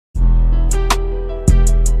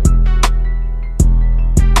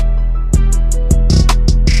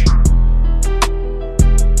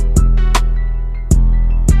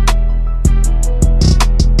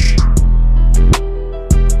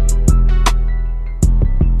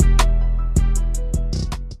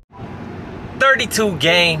32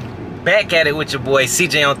 gang, back at it with your boy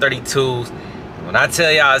CJ on 32s. When I tell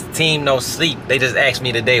y'all team no sleep, they just asked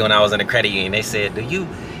me today when I was in the credit union. They said, do you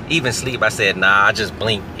even sleep? I said, nah, I just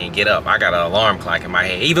blink and get up. I got an alarm clock in my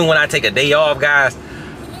head. Even when I take a day off, guys,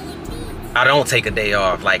 I don't take a day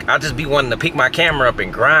off. Like, I just be wanting to pick my camera up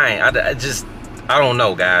and grind. I don't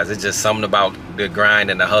know, guys. It's just something about the grind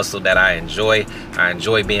and the hustle that I enjoy. I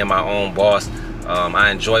enjoy being my own boss. I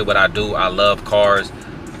enjoy what I do. I love cars.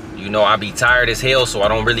 You know, I be tired as hell, so I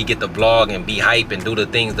don't really get to vlog and be hype and do the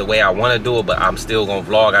things the way I want to do it, but I'm still gonna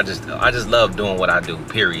vlog. I just love doing what I do,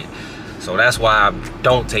 period. So that's why I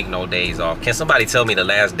don't take no days off. Can somebody tell me the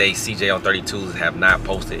last day CJ on 32s have not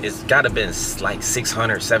posted? It's gotta been like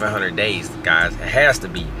 600, 700 days, guys. It has to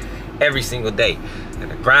be every single day.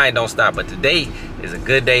 And the grind don't stop. But today is a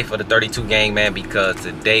good day for the 32 gang, man, because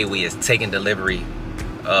today we is taking delivery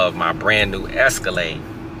of my brand new Escalade.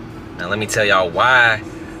 Now let me tell y'all why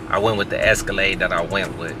I went with the Escalade that I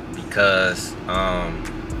went with, because I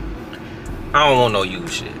don't want no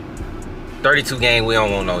used shit. 32 gang, we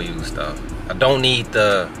don't want no used stuff. I don't need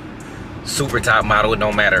the super top model. It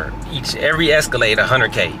don't matter. Every Escalade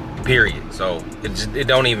 100K, period. So it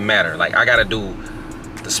don't even matter. Like, I gotta do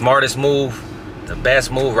the smartest move, the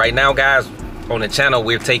best move. Right now, guys, on the channel,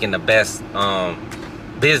 we're taking the best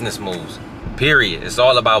business moves, period. It's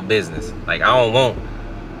all about business. Like, I don't want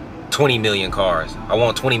 20 million cars. I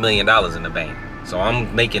want $20 million in the bank. So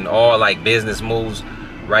I'm making all like business moves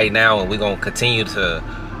right now, and we're gonna continue to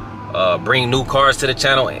bring new cars to the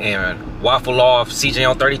channel and waffle off CJ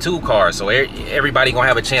on 32 cars. So everybody gonna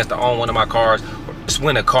have a chance to own one of my cars, or just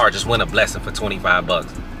win a car, just win a blessing for 25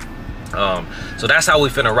 bucks. So that's how we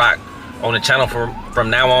finna rock on the channel from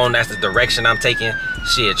now on. That's the direction I'm taking.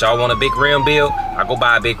 Shit, y'all want a big rim build? I go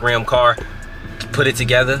buy a big rim car, put it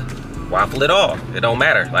together, waffle it off. It don't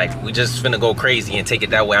matter. Like, we just finna go crazy and take it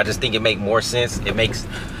that way. I just think it make more sense. It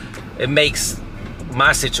makes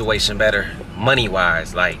my situation better money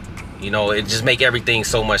wise. Like, you know, it just make everything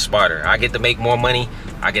so much smarter. I get to make more money.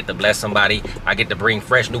 I get to bless somebody. I get to bring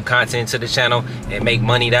fresh new content to the channel and make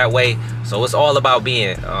money that way. So it's all about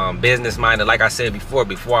being business minded. Like I said before,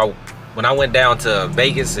 when I went down to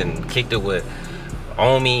Vegas and kicked it with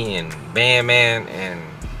Omi and Bandman and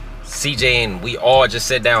CJ, and we all just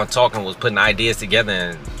sat down talking, was putting ideas together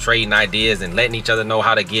and trading ideas and letting each other know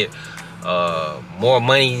how to get more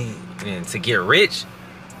money and to get rich.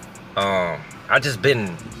 I just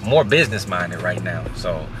been more business minded right now.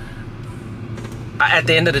 So at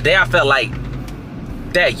the end of the day, I felt like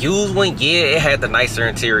that used one, yeah, it had the nicer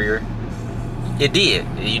interior. It did.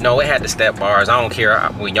 You know, it had the step bars. I don't care.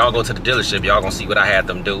 When y'all go to the dealership, y'all gonna see what I had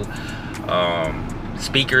them do.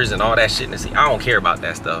 Speakers and all that shit. And see, I don't care about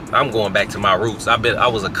that stuff. I'm going back to my roots. I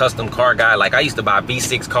was a custom car guy. Like, I used to buy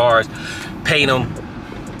V6 cars, paint them,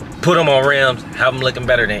 put them on rims, have them looking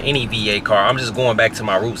better than any VA car. I'm just going back to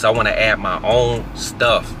my roots. I want to add my own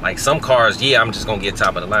stuff. Like, some cars, yeah, I'm just gonna get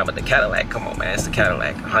top of the line, but the Cadillac, come on, man, it's the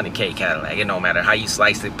Cadillac, 100K Cadillac. It don't matter how you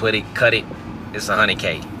slice it, put it, cut it, it's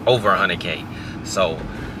 100K, over 100K. So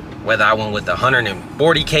whether I went with the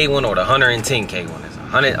 140K one or the 110K one, it's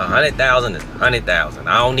 100,000 is 100,000.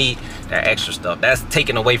 I don't need that extra stuff. That's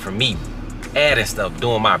taken away from me adding stuff,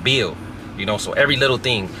 doing my build. You know, so every little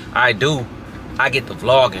thing I do, I get to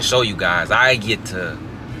vlog and show you guys. I get to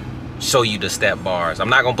show you the step bars. I'm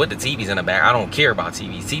not gonna put the TVs in the back. I don't care about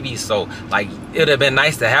TVs. TVs, so like, it'd have been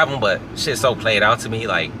nice to have them, but shit's so played out to me.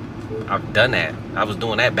 Like, I've done that. I was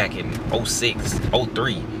doing that back in 06,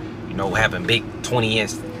 03. You know, having big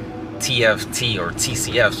 20-inch TFT or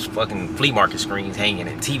TCF fucking flea market screens hanging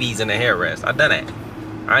and TVs in the headrest. I done that.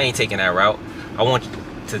 I ain't taking that route. I want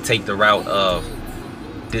to take the route of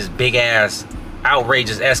this big ass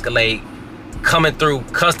outrageous Escalade coming through,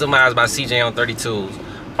 customized by CJ on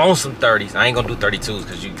 32s, on some 30s. I ain't gonna do 32s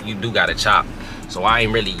because you do gotta chop. So I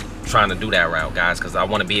ain't really trying to do that route, guys, because I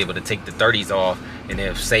want to be able to take the 30s off, and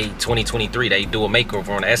if say 2023 they do a makeover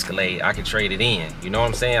on the Escalade, I can trade it in. You know what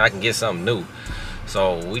I'm saying? I can get something new.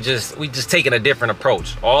 So we just taking a different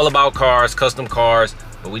approach. All about cars, custom cars,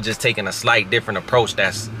 but we just taking a slight different approach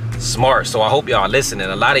that's smart. So I hope y'all listening.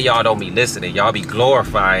 A lot of y'all don't be listening. Y'all be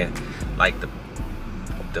glorifying like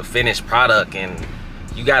the finished product, and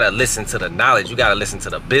you gotta listen to the knowledge. You gotta listen to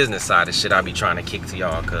the business side of shit I be trying to kick to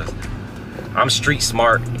y'all, because I'm street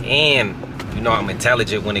smart, and you know, I'm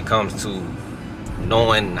intelligent when it comes to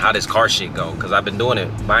knowing how this car shit go, because I've been doing it,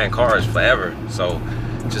 buying cars forever. So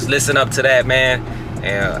just listen up to that, man.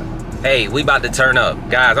 And hey, we about to turn up,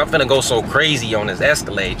 guys. I'm finna go so crazy on this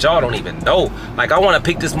Escalade, y'all don't even know. Like, I want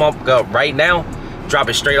to pick this motherfucker up right now, drop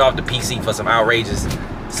it straight off the PC for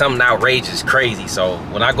something outrageous, crazy. So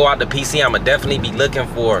when I go out to PC, I'ma definitely be looking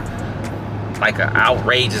for like an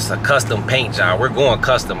outrageous, a custom paint job. We're going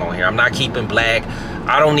custom on here. I'm not keeping black.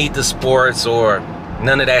 I don't need the sports or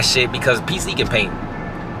none of that shit because PC can paint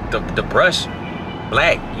the brush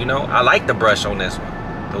black, you know. I like the brush on this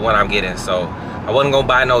one, the one I'm getting. So I wasn't gonna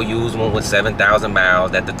buy no used one with 7,000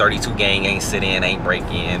 miles that the 32 gang ain't sit in, ain't break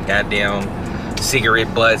in. Goddamn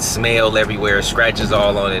cigarette butts smell everywhere, scratches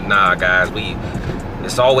all on it. Nah, guys,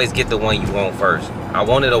 it's always get the one you want first. I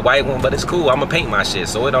wanted a white one, but it's cool. I'm gonna paint my shit,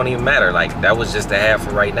 so it don't even matter. Like, that was just to have for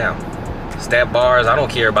right now. Step bars, I don't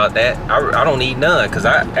care about that. I don't need none, because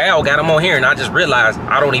Al got them on here, and I just realized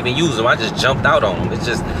I don't even use them. I just jumped out on them. It's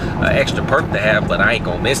just an extra perk to have, but I ain't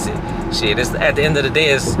gonna miss it. Shit, it's, at the end of the day,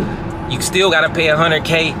 it's, you still gotta pay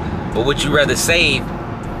 100K, but would you rather save,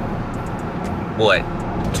 what,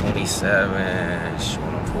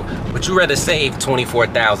 27, would you rather save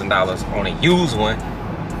 $24,000 on a used one?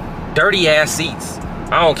 Dirty ass seats.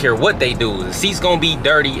 I don't care what they do. The seat's gonna be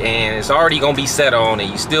dirty and it's already gonna be set on and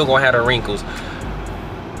you still gonna have the wrinkles.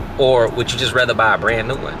 Or would you just rather buy a brand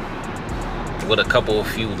new one with a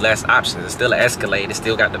few less options? It's still an Escalade. It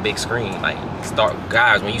still got the big screen. Like,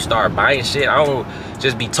 guys, when you start buying shit, I don't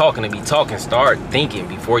just be talking to be talking. Start thinking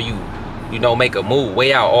before you know, make a move.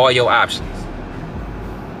 Weigh out all your options.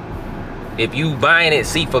 If you buying it,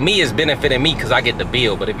 see, for me, it's benefiting me because I get the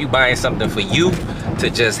bill. But if you buying something for you to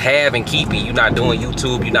just have and keep, and you're not doing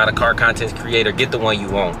YouTube, you're not a car content creator, get the one you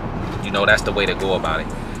want. You know, that's the way to go about it.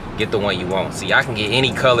 Get the one you want. See, I can get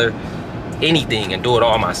any color, anything, and do it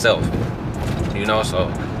all myself. You know, so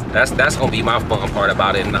that's gonna be my fun part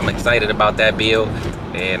about it, and I'm excited about that build,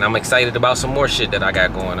 and I'm excited about some more shit that I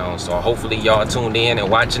got going on. So hopefully y'all tuned in and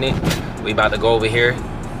watching it. We about to go over here,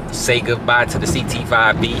 say goodbye to the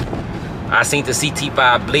CT5B. I seen the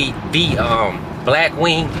CT5B black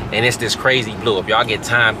wing, and it's this crazy blue. If y'all get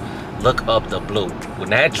time, look up the blue.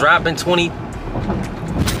 When that dropped in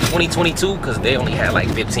 2022, because they only had like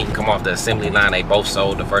 15 come off the assembly line, they both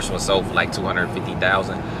sold. The first one sold for like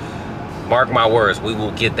 250,000. Mark my words, we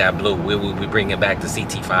will get that blue. We will be bringing back the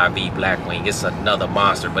CT5B black wing. It's another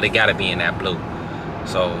monster, but it gotta be in that blue.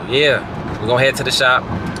 So yeah, we're gonna head to the shop.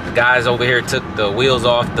 The guys over here took the wheels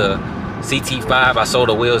off the CT5. I sold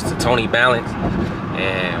the wheels to Tony Balance,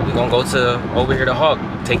 and we're gonna go to over here to Hawk,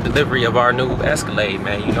 take delivery of our new Escalade,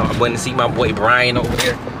 man. You know, I went to see my boy Brian over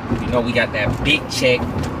there. You know, we got that big check.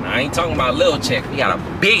 Now, I ain't talking about a little check. We got a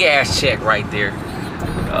big ass check right there.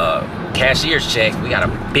 Cashier's check. We got a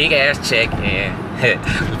big ass check, and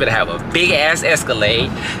we better have a big ass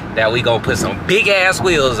Escalade that we gonna put some big ass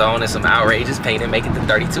wheels on and some outrageous paint and make it the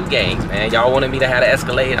 32 gangs, man. Y'all wanted me to have the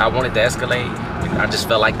Escalade. I wanted the Escalade. I just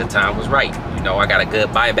felt like the time was right. You know, I got a good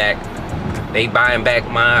buyback. They buying back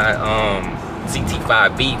my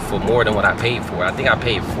CT5B for more than what I paid for. I think I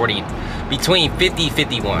paid between 50 and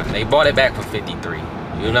 51. They bought it back for 53,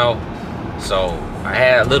 you know? So I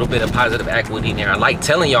had a little bit of positive equity in there. I like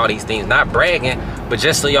telling y'all these things, not bragging, but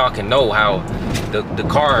just so y'all can know how the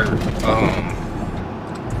car,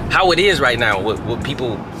 how it is right now. With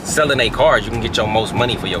people selling their cars, you can get your most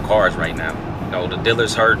money for your cars right now. You know, the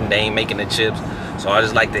dealers hurting, they ain't making the chips. So I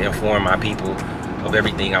just like to inform my people of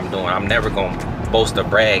everything I'm doing. I'm never gonna boast or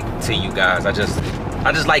brag to you guys. I just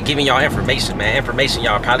like giving y'all information, man. Information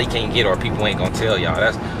y'all probably can't get or people ain't gonna tell y'all.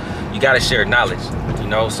 You gotta share knowledge, you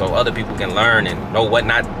know, so other people can learn and know what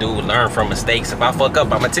not to do, learn from mistakes. If I fuck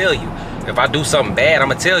up, I'ma tell you. If I do something bad,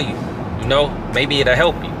 I'ma tell you. You know, maybe it'll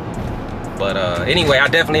help you. But anyway, I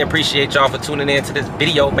definitely appreciate y'all for tuning in to this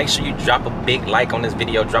video. Make sure you drop a big like on this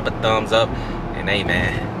video, drop a thumbs up, and hey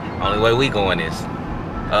man, only way we going is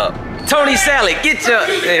up. Tony Salad, get your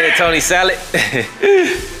Tony Salad.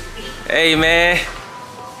 Hey man,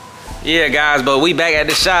 yeah guys, but we back at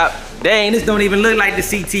the shop. Dang, this don't even look like the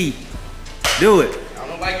CT. Do it. I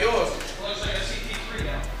don't like yours. It looks like a CT3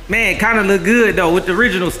 now. Man, kind of look good though with the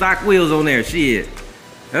original stock wheels on there. Shit,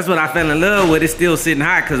 that's what I fell in love with. It's still sitting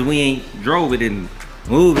high because we ain't drove it and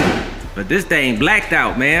moved it. But this thing blacked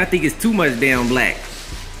out, man. I think it's too much damn black.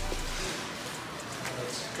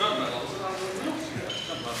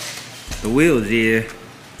 The wheels, yeah.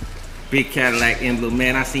 Big Cadillac emblem,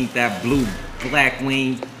 man. I seen that blue black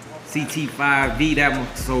wing CT5V, that one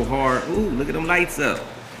so hard. Ooh, look at them lights up.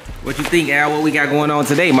 What you think, Al? What we got going on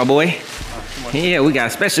today, my boy? Yeah, we got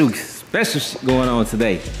special going on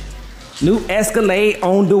today. New Escalade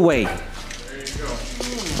on the way. There you go.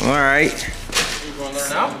 All right. You gonna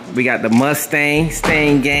learn out? We got the Mustang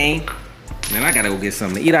gang. Man, I gotta go get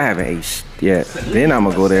something to eat. I haven't ate yet. Then I'm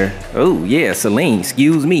gonna go there. Oh yeah, Celine.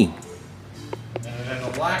 Excuse me. And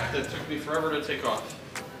the black that took me forever to take off.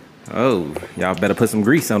 Oh, y'all better put some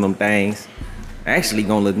grease on them things. Actually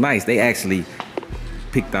gonna look nice. They actually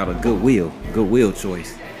picked out a good wheel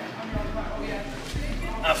choice.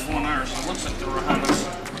 Looks like they're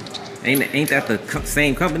Hondas. Ain't that the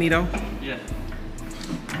same company though? Yeah.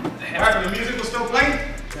 Alright, the music was still playing?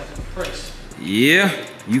 That's the price. Yeah.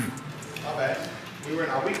 You. My bad. We were in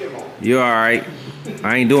our weekend mode. You alright.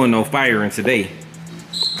 I ain't doing no firing today.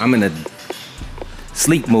 I'm in a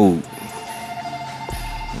sleep mood.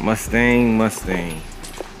 Mustang.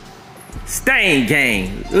 Stain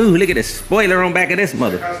gang. Ooh, look at the spoiler on back of this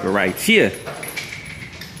motherfucker right here.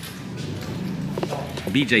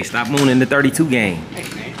 BJ, stop mooning the 32 gang. Hey,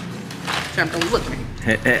 man. Trump, don't look, man.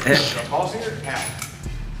 The boss here? Yeah.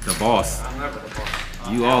 The boss. I'm never the boss.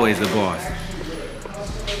 You always the boss.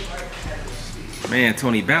 Man,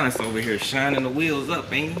 Tony Balance over here shining the wheels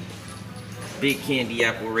up, ain't he? Big candy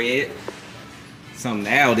apple red.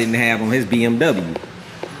 Something Al didn't have on his BMW.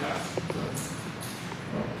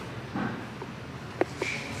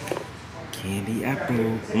 Candy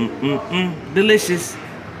apple. Delicious.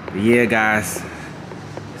 But yeah, guys.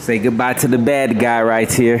 Say goodbye to the bad guy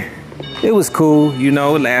right here. It was cool, you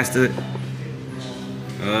know, it lasted.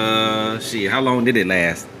 Shit, how long did it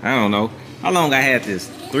last? I don't know. How long I had this?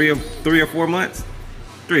 Three or 4 months?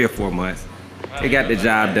 3 or 4 months. It got the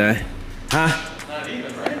job done. Huh?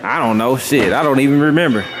 I don't know. Shit, I don't even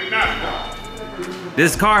remember.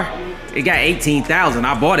 This car, it got 18,000.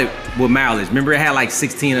 I bought it with mileage. Remember, it had like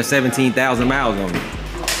 16 or 17,000 miles on it.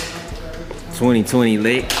 2020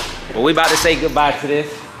 lit. Well, we about to say goodbye to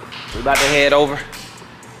this. We about to head over.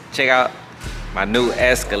 Check out my new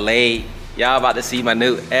Escalade. Y'all about to see my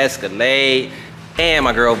new Escalade. And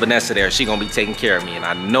my girl Vanessa there. She gonna be taking care of me. And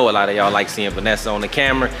I know a lot of y'all like seeing Vanessa on the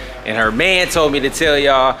camera. And her man told me to tell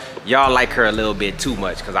y'all, y'all like her a little bit too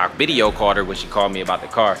much. Cause I video called her when she called me about the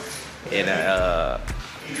car. And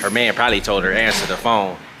her man probably told her answer the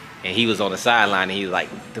phone. And he was on the sideline and he was like,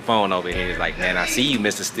 the phone over here. He was like, man, I see you,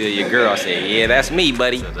 Mr. Steal Your Girl. I said, yeah, that's me,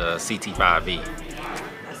 buddy. The CT5V.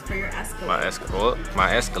 That's for your Escalade.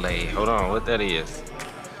 My Escalade. Hold on, what that is?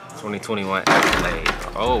 2021 Escalade.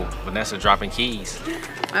 Oh, Vanessa dropping keys.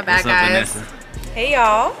 My bad, What's up, guys. Vanessa? Hey,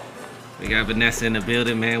 y'all. We got Vanessa in the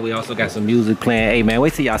building, man. We also got some music playing. Hey, man,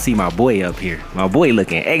 wait till y'all see my boy up here. My boy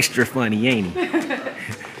looking extra funny, ain't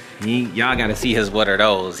he? Y'all gotta see his what are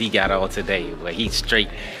those he got on today. But he's straight,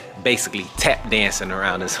 basically tap dancing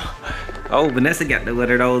around his. Oh, Vanessa got the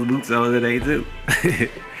what are those boots on today too.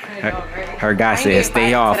 her guy said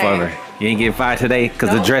stay off of her. You ain't getting fired today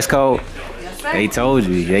because the dress code. They told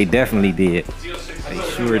you. They definitely did. They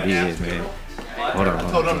sure did, man. Hold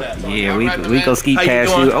on. Yeah, we go ski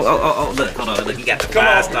past you. Oh, look, hold on. Look, you got the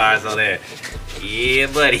 5 stars on there. Yeah,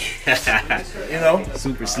 buddy. You know?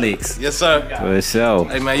 Super slicks. Yes, sir. For sure.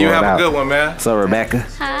 Hey, man, you have a good one, man. So, Rebecca.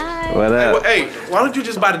 Hi. What up? Hey, why don't you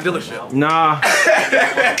just buy the dealership? Nah.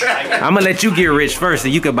 I'm gonna let you get rich first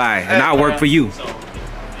and you can buy it. And I'll work for you.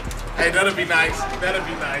 Hey, that'd be nice. That'd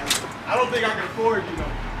be nice. I don't think I can afford you, though.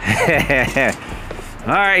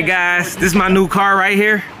 All right, guys. This is my new car right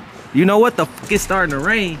here. You know what? The fuck, it's starting to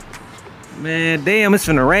rain. Man, damn, it's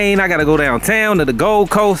finna rain. I gotta go downtown to the Gold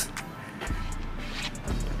Coast.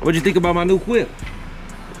 What'd you think about my new whip?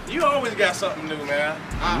 You always got something new, man.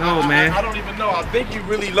 Man. I don't even know. I think you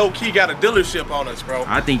really low-key got a dealership on us, bro.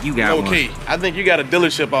 I think you got low-key. one. I think you got a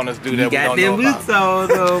dealership on us, dude, that we got don't them know boots about. on,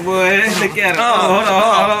 though, boy. Look at it.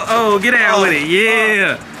 Oh, get out with it.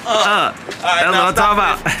 Yeah. All right, That's now what I'm talking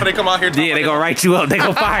about. Before they come out here. Yeah, they gonna write you up. They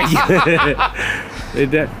gonna fire you.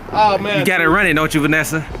 Oh, man. You got it running, don't you,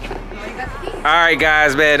 Vanessa? All right,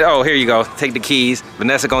 guys, man. Oh, here you go. Take the keys.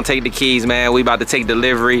 Vanessa gonna take the keys, man. We about to take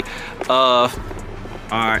delivery of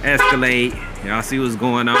our Escalade. Y'all see what's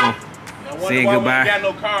going on. Saying goodbye. We got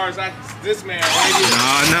no cars. This man right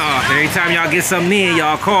here. No. Every time y'all get something in,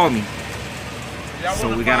 y'all call me.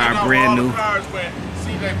 So we got our brand new.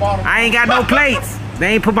 I ain't got no plates.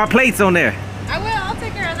 They ain't put my plates on there. I will. I'll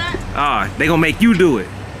take care of that. They gonna make you do it.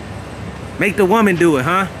 Make the woman do it,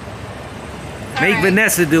 huh? Make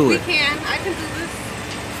Vanessa do We it. can. I can do this.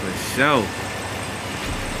 For sure.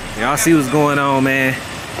 Y'all see what's going on, man.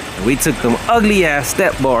 And we took them ugly ass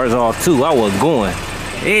step bars off too. I was going.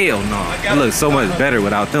 Hell no. It looks so much better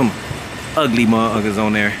without them ugly motherfuckers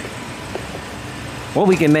on there. What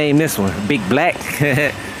we can name this one? Big Black.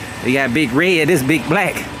 We got Big Red. This Big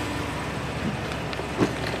Black.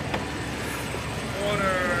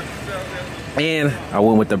 And I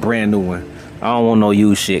went with the brand new one. I don't want no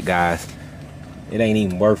used shit, guys. It ain't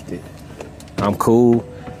even worth it. I'm cool.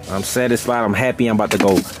 I'm satisfied. I'm happy. I'm about to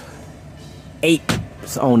go 8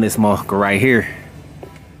 on this motherfucker right here.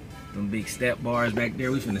 Them big step bars back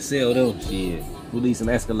there. We finna sell those. Shit. We'll need some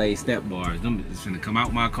Escalade step bars. Them is finna come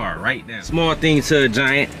out my car right now. Small thing to a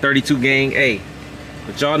giant 32 gang. Hey,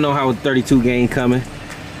 but y'all know how 32 gang coming.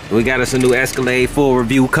 We got us a new Escalade, full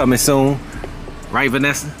review coming soon. Right,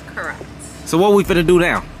 Vanessa? Correct. So what we finna do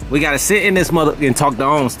now? We gotta sit in this mother and talk to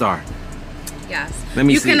OnStar. Yes. Let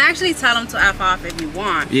me you see. can actually tell them to F off if you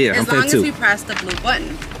want. Yeah, as I'm long as too. we press the blue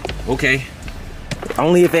button. Okay.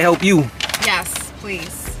 Only if it help you. Yes,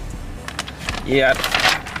 please. Yeah.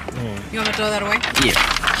 You want to throw that away? Yeah.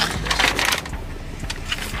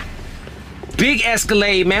 Big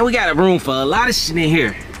Escalade, man. We got a room for a lot of shit in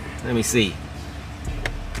here. Let me see.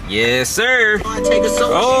 Yes, sir.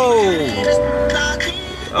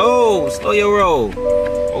 Oh, slow your roll.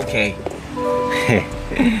 Okay.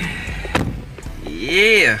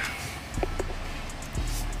 Yeah.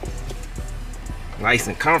 Nice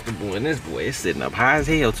and comfortable in this boy. It's sitting up high as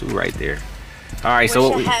hell too right there. All right, so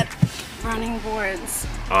what we had running boards.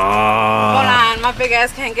 Oh. Hold on, my big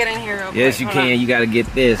ass can't get in here real quick. Yes, you Hold can. on. You got to get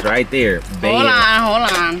this right there. Bam.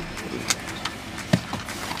 Hold on.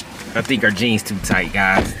 I think our jeans too tight,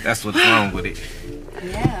 guys. That's what's wrong with it.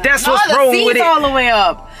 Yeah. That's what's wrong with it. all the way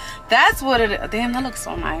up. That's what it is. Damn, that looks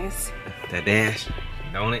so nice. That dash,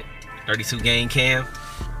 don't it? 32 game cam.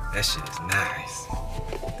 That shit is nice.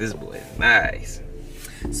 This boy is nice.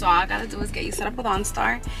 So all I gotta do is get you set up with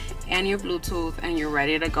OnStar and your Bluetooth, and you're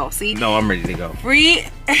ready to go. See? No, I'm ready to go. Free,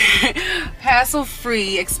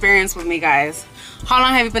 hassle-free experience with me, guys. How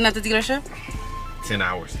long have you been at the dealership? 10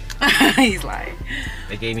 hours. He's lying.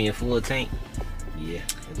 They gave me a full tank. Yeah.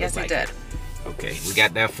 Yes, he did. Okay, we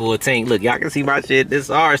got that full tank. Look, y'all can see my shit. This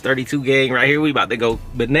is ours, 32 gang right here. We about to go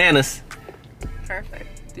bananas.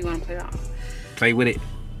 Perfect. Do you want to play it on? Play with it.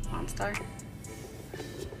 OnStar?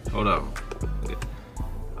 Hold on.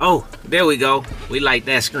 Oh, there we go. We like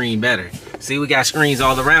that screen better. See, we got screens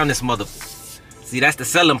all around this mother. See, that's the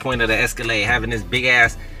selling point of the Escalade, having this big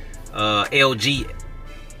ass LG.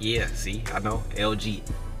 Yeah, see, I know, LG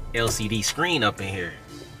LCD screen up in here.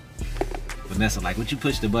 Vanessa, like, would you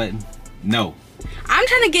push the button? No. I'm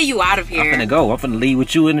trying to get you out of here. I'm finna go. I'm finna leave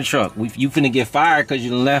with you in the truck. You finna get fired because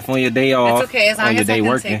you left on your day off. It's okay, as long on your as I day can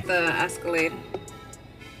working. take the Escalade.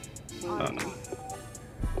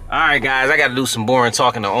 All right, guys, I gotta do some boring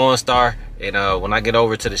talking to OnStar, and when I get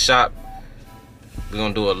over to the shop, we're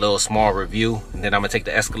gonna do a little small review, and then I'm gonna take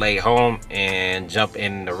the Escalade home and jump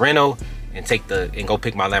in the rental and go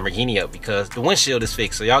pick my Lamborghini up, because the windshield is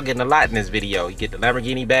fixed. So y'all getting a lot in this video. You get the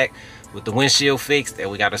Lamborghini back with the windshield fixed,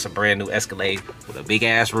 and we got us a brand new Escalade with a big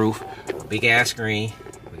ass roof, a big ass screen.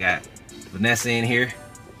 We got Vanessa in here.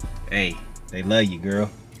 Hey, they love you, girl.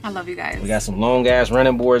 I love you guys. We got some long ass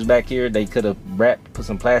running boards back here. They could have put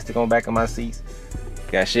some plastic on back of my seats.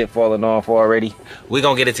 Got shit falling off already. We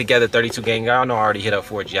gonna get it together, 32 gang. Y'all know I already hit up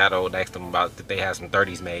Ford Giotto and asked them about that they have some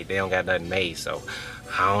 30s made. They don't got nothing made, so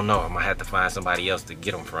I don't know. I'm gonna have to find somebody else to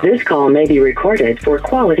get them from. This call may be recorded for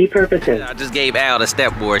quality purposes. I just gave Al the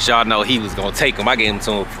step boards. Y'all know he was gonna take them. I gave them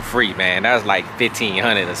to him for free, man. That was like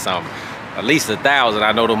 1,500 or something. At least 1,000.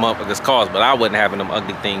 I know them up this cost, but I wasn't having them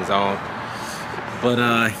ugly things on. But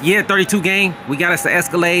yeah, 32 gang, we got us the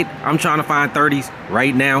Escalade. I'm trying to find 30s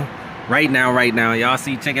right now. Right now. Y'all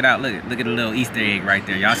see, check it out. Look at the little Easter egg right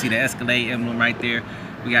there. Y'all see the Escalade emblem right there.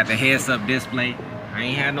 We got the heads-up display. I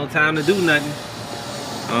ain't had no time to do nothing.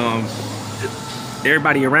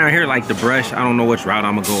 Everybody around here like the brush. I don't know which route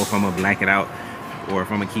I'm gonna go, if I'm gonna black it out or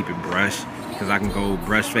if I'm gonna keep it brush, because I can go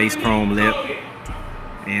brush face, chrome lip.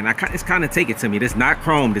 And it's kind of take it to me. This is not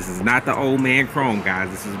chrome. This is not the old man chrome,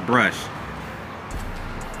 guys. This is brush.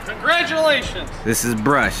 Congratulations. This is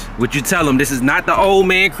brush. Would you tell them this is not the old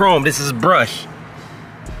man chrome? This is brush.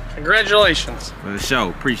 Congratulations. For the show.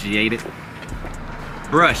 Appreciate it.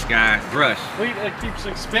 Brush, guys. Brush. Fleet, it keeps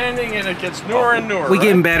expanding and it gets newer and newer. We right?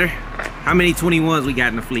 getting better. How many 21s we got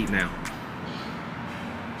in the fleet now?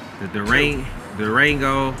 The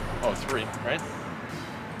Durango. Oh, 3, right?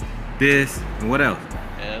 This and what else?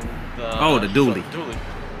 And the dually.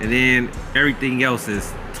 And then everything else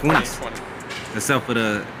is 20s. 20. Except for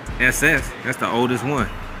the SS. That's the oldest one.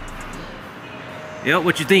 Yep,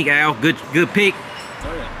 what you think, Al? Good pick?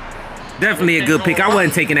 Oh, yeah. Definitely a good pick. I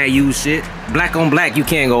wasn't taking that used shit. Black on black, you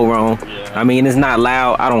can't go wrong. Yeah. I mean, it's not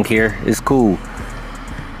loud. I don't care. It's cool.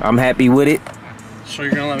 I'm happy with it. So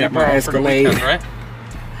you're gonna let me Got my borrow for the Escalade. weekend, right?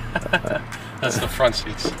 That's the front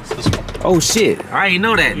seats. It's this one. Oh shit, I ain't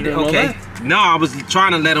know that. You didn't know Okay. that? No, I was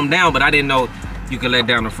trying to let them down, but I didn't know you could let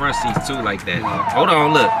down the front seats too like that. Hold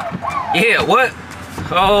on, look. Yeah, what?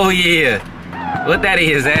 Oh yeah. What that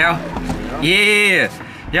is, Al? Yeah.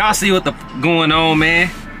 Y'all see what going on,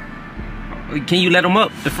 man? Can you let them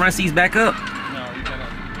up? The front seats back up? No, you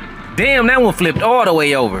gotta. Damn, that one flipped all the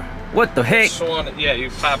way over. What the heck? So on it, yeah, you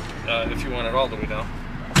pop if you want it all the way down.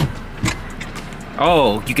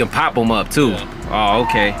 Oh, you can pop them up too. Yeah. Oh,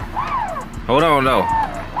 okay. Hold on though.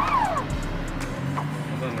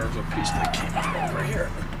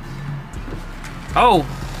 Oh.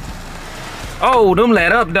 Oh, them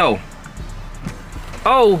let up though.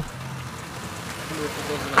 Oh.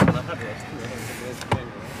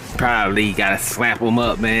 Probably gotta slap them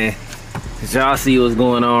up, man. Y'all see what's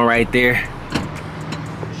going on right there.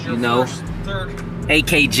 You know,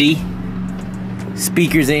 AKG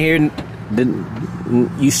speakers in here.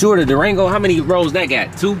 You sure the Durango? How many rows that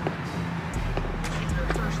got? 2?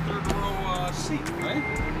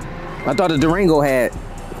 I thought the Durango had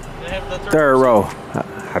third row.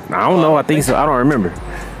 I don't know. I think so. I don't remember.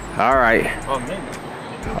 All right.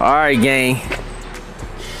 All right, gang.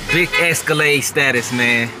 Big Escalade status,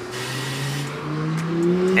 man.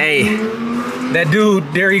 Hey, that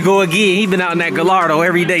dude, there he go again. He been out in that Gallardo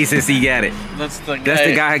every day since he got it. That's the guy. That's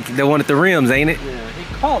the guy that wanted the rims, ain't it? Yeah,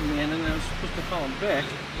 he called me and then I was supposed to call him back.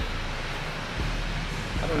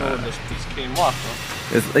 I don't know when this piece came off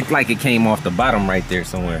though. It looked like it came off the bottom right there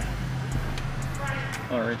somewhere.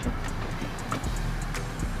 All right.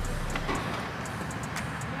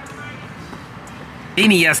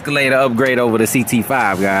 Any Escalade upgrade over the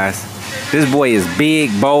CT5, guys. This boy is big,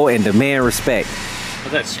 bold, and demand respect.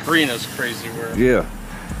 But that screen is crazy. Where Yeah.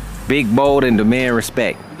 Big, bold, and demand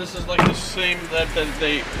respect. this is like the same that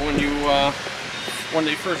they when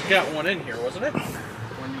they first got one in here, wasn't it?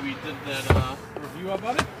 When we did that review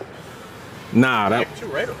about it. Nah, that. Black too,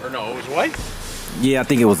 right? Or no, it was white. Yeah, I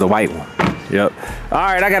think it was the white one. Yep. All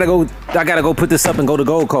right, I gotta go put this up and go to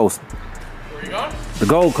Gold Coast. Where you going? The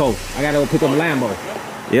Gold Coast. I gotta go pick up a Lambo.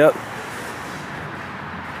 Yep.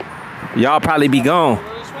 Y'all probably be gone.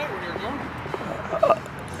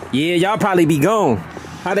 Yeah, y'all probably be gone.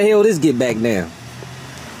 How the hell this get back down?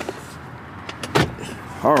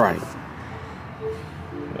 All right.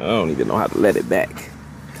 I don't even know how to let it back.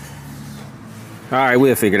 All right,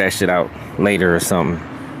 we'll figure that shit out later or something.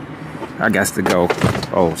 I got to go.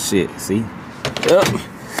 Oh shit, see? Yep.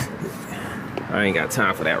 I ain't got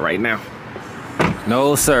time for that right now.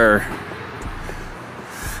 No, sir.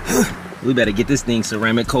 We better get this thing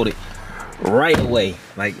ceramic coated right away.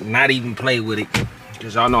 Like, not even play with it.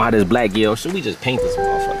 Cause y'all know how this black yellow. Should we just paint this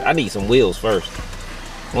motherfucker? I need some wheels first.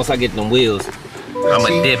 Once I get them wheels, I'ma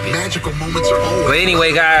dip it. Magical moments are always. But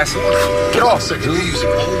anyway, guys, get off, dude.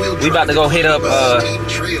 We about to go hit up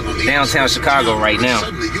downtown Chicago right now.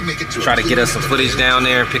 Try to get us some footage down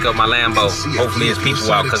there and pick up my Lambo. Hopefully it's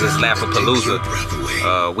people out because it's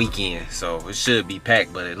Laugh-A-Palooza weekend. So it should be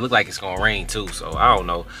packed, but it look like it's gonna rain too. So I don't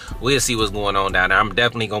know. We'll see what's going on down there. I'm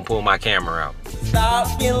definitely gonna pull my camera out.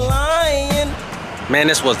 Stop lying. Man,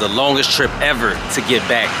 this was the longest trip ever to get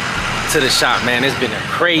back to the shop, man. It's been a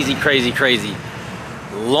crazy, crazy, crazy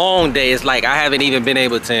long day. It's like I haven't even been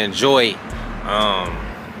able to enjoy,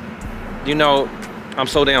 you know, I'm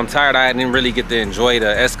so damn tired. I didn't really get to enjoy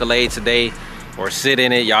the Escalade today or sit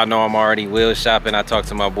in it. Y'all know I'm already wheel shopping. I talked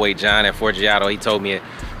to my boy John at Forgiato. He told me to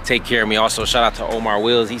take care of me. Also, shout out to Omar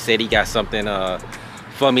Wheels. He said he got something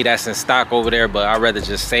for me that's in stock over there, but I'd rather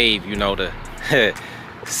just save, you know, the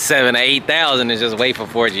 7,000 to 8,000 and just wait for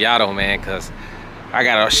Forgiato, man, because I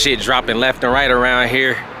got a shit dropping left and right around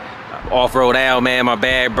here. Off-road Al, man, my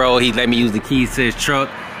bad, bro. He let me use the keys to his truck.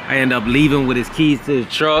 I end up leaving with his keys to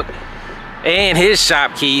his truck and his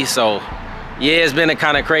shop keys. So yeah, it's been a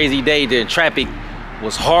kind of crazy day. The traffic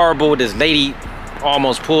was horrible. This lady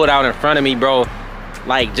almost pulled out in front of me, bro,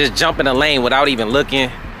 like just jumping the lane without even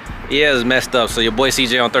looking. Yeah, it was messed up. So your boy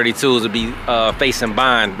CJ on 32s would be facing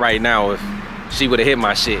bond right now if she would have hit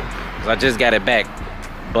my shit, because I just got it back.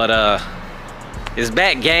 But it's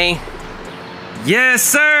back, gang. Yes,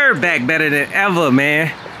 sir. Back better than ever,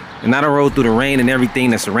 man. And I done rode through the rain and everything.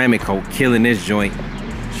 The ceramic coat killing this joint.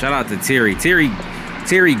 Shout out to Terry.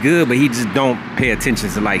 Terry good, but he just don't pay attention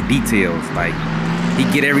to like details. Like, he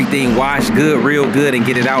get everything washed good, real good, and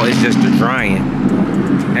get it out. It's just the drying.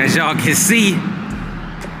 As y'all can see,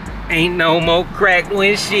 ain't no more cracked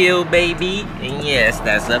windshield, baby. And yes,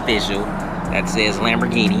 that's official. That says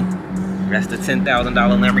Lamborghini. That's the $10,000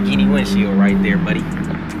 Lamborghini windshield right there, buddy.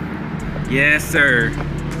 Yes, sir.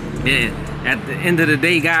 Yeah. At the end of the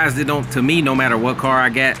day, guys, it don't, to me, no matter what car I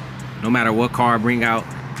get, no matter what car I bring out,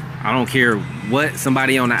 I don't care what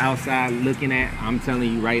somebody on the outside looking at. I'm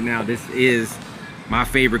telling you right now, this is my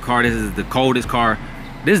favorite car. This is the coldest car.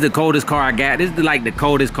 This is the coldest car I got. This is like the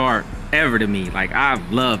coldest car ever to me. Like,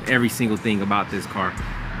 I've loved every single thing about this car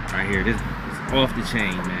right here. This is off the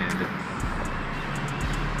chain, man.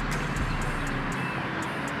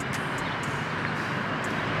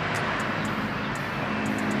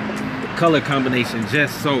 Color combination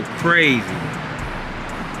just so crazy.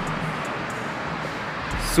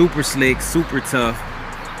 Super slick, super tough.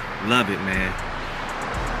 Love it, man.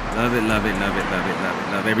 Love it, love it, love it, love it, love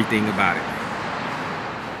it. Love everything about it.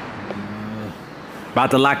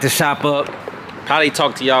 About to lock the shop up. Probably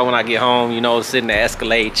talk to y'all when I get home, you know, sit in the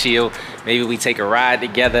Escalade, chill. Maybe we take a ride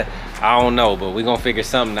together. I don't know, but we're gonna figure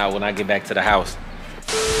something out when I get back to the house.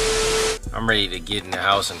 I'm ready to get in the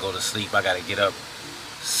house and go to sleep. I gotta get up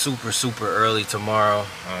super early tomorrow.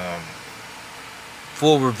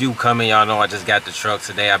 Full review coming. Y'all know I just got the truck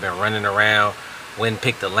today. I've been running around. Went and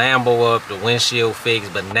picked the Lambo up, the windshield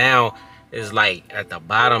fixed, but now it's like at the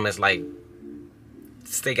bottom, it's like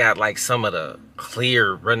they got like some of the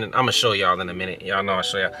clear running. I'm gonna show y'all in a minute. Y'all know I'll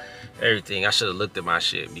show y'all everything. I should have looked at my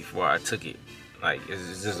shit before I took it. Like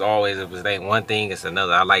it's just always, if it ain't one thing, it's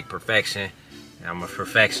another. I like perfection. I'm a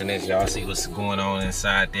perfectionist. Y'all see what's going on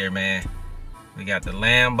inside there, man. We got the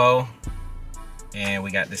Lambo and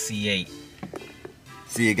we got the C8.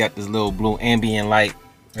 See, it got this little blue ambient light.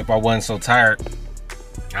 If I wasn't so tired,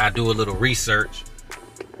 I'd do a little research.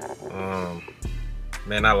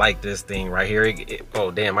 Man, I like this thing right here. Oh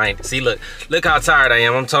damn, I ain't see. Look how tired I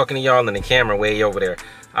am. I'm talking to y'all in the camera way over there.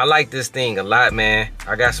 I like this thing a lot, man.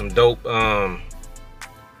 I got some dope.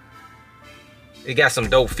 It got some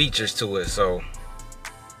dope features to it. So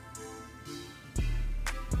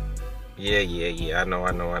yeah. I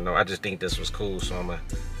know. I just think this was cool, so I'm gonna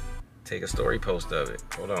take a story post of it.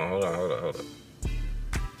 Hold on.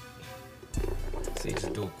 See,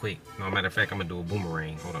 just do it quick. No, matter of fact, I'm gonna do a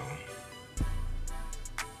boomerang. Hold on.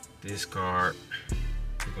 Discard.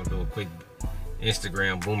 We're gonna do a quick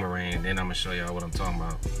Instagram boomerang. Then I'm gonna show y'all what I'm talking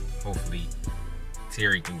about. Hopefully,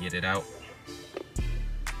 Terry can get it out.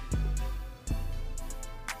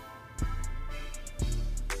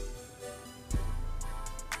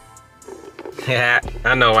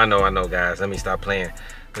 I know, guys. Let me stop playing.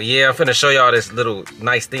 But yeah, I'm finna show y'all this little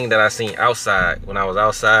nice thing that I seen outside when I was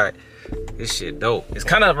outside. This shit dope. It's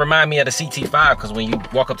kind of remind me of the CT5, because when you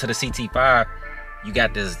walk up to the CT5, you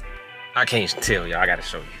got this. I can't tell y'all. I gotta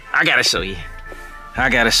show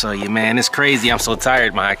you, man. It's crazy. I'm so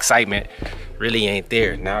tired. My excitement really ain't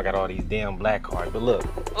there. Now I got all these damn black cards. But look.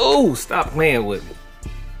 Oh, stop playing with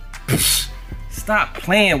me. Stop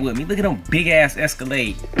playing with me. Look at them big ass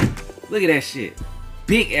Escalade. Look at that shit.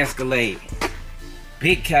 Big Escalade.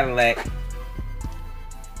 Big Cadillac.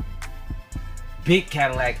 Big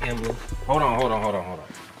Cadillac emblem. Hold on.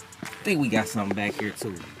 I think we got something back here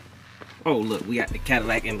too. Oh, look, we got the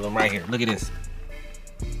Cadillac emblem right here. Look at this.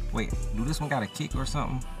 Wait, do this one got a kick or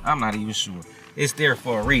something? I'm not even sure. It's there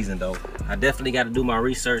for a reason though. I definitely got to do my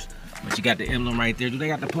research, but you got the emblem right there. Do they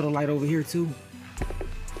got to put a light over here too?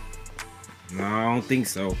 No, I don't think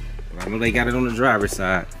so. But I know they got it on the driver's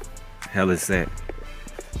side. Hell is that?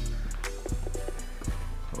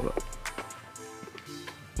 Hold up.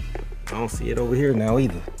 I don't see it over here now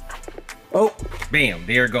either. Oh, bam,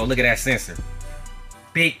 there it go. Look at that sensor.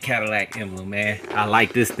 Big Cadillac emblem, man. I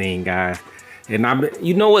like this thing, guys. And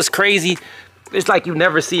you know what's crazy? It's like you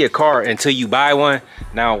never see a car until you buy one.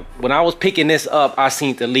 Now, when I was picking this up, I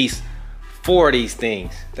seen at least 4 of these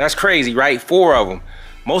things. That's crazy, right? 4 of them.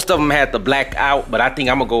 Most of them had the black out, but I think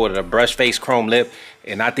I'm gonna go with a brush face chrome lip,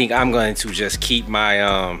 and I think I'm going to just keep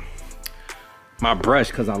my my brush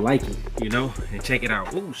because I like it, you know. And check it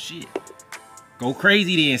out. Oh shit! Go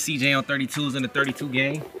crazy then, CJ on 32s in the 32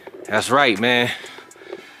 game. That's right, man.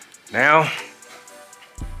 Now,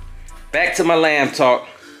 back to my lamb talk.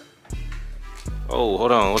 Oh,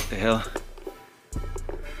 hold on, what the hell?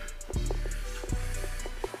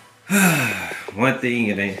 One thing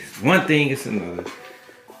it ain't. One thing it's another.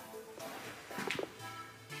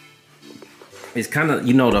 It's kind of,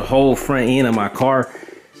 you know, the whole front end of my car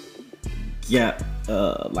got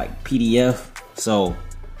like PDF. So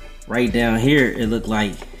right down here, it looked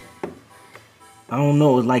like, I don't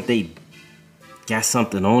know, it's like they got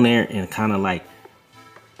something on there and kind of like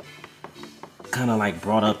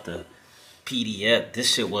brought up the PDF.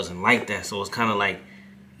 This shit wasn't like that, so it's kind of like,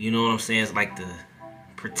 you know what I'm saying? It's like the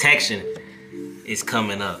protection is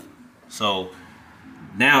coming up. So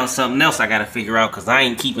now it's something else I gotta figure out, because I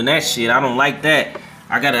ain't keeping that shit. I don't like that.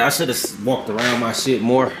 I should have walked around my shit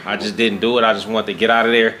more. I just didn't do it. I just wanted to get out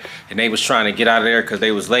of there, and they was trying to get out of there because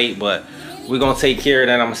they was late. But we're gonna take care of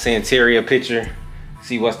that. I'm gonna send Terry a picture,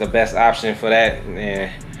 see what's the best option for that,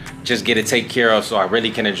 and just get it taken care of so I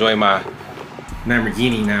really can enjoy my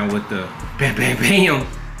Lamborghini now with the bam,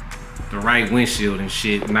 the right windshield and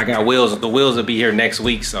shit. And I got wheels. The wheels will be here next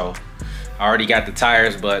week, so I already got the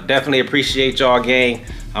tires. But definitely appreciate y'all, gang.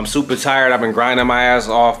 I'm super tired. I've been grinding my ass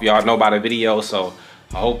off. Y'all know about the video, so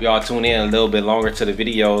I hope y'all tune in a little bit longer to the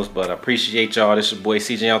videos. But I appreciate y'all. This your boy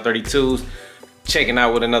CJ on 32s, checking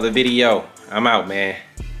out with another video. I'm out, man.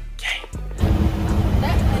 Gang.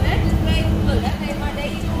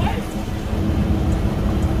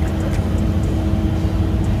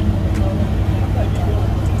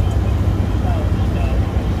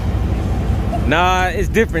 Nah, it's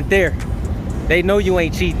different there. They know you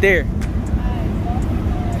ain't cheat there.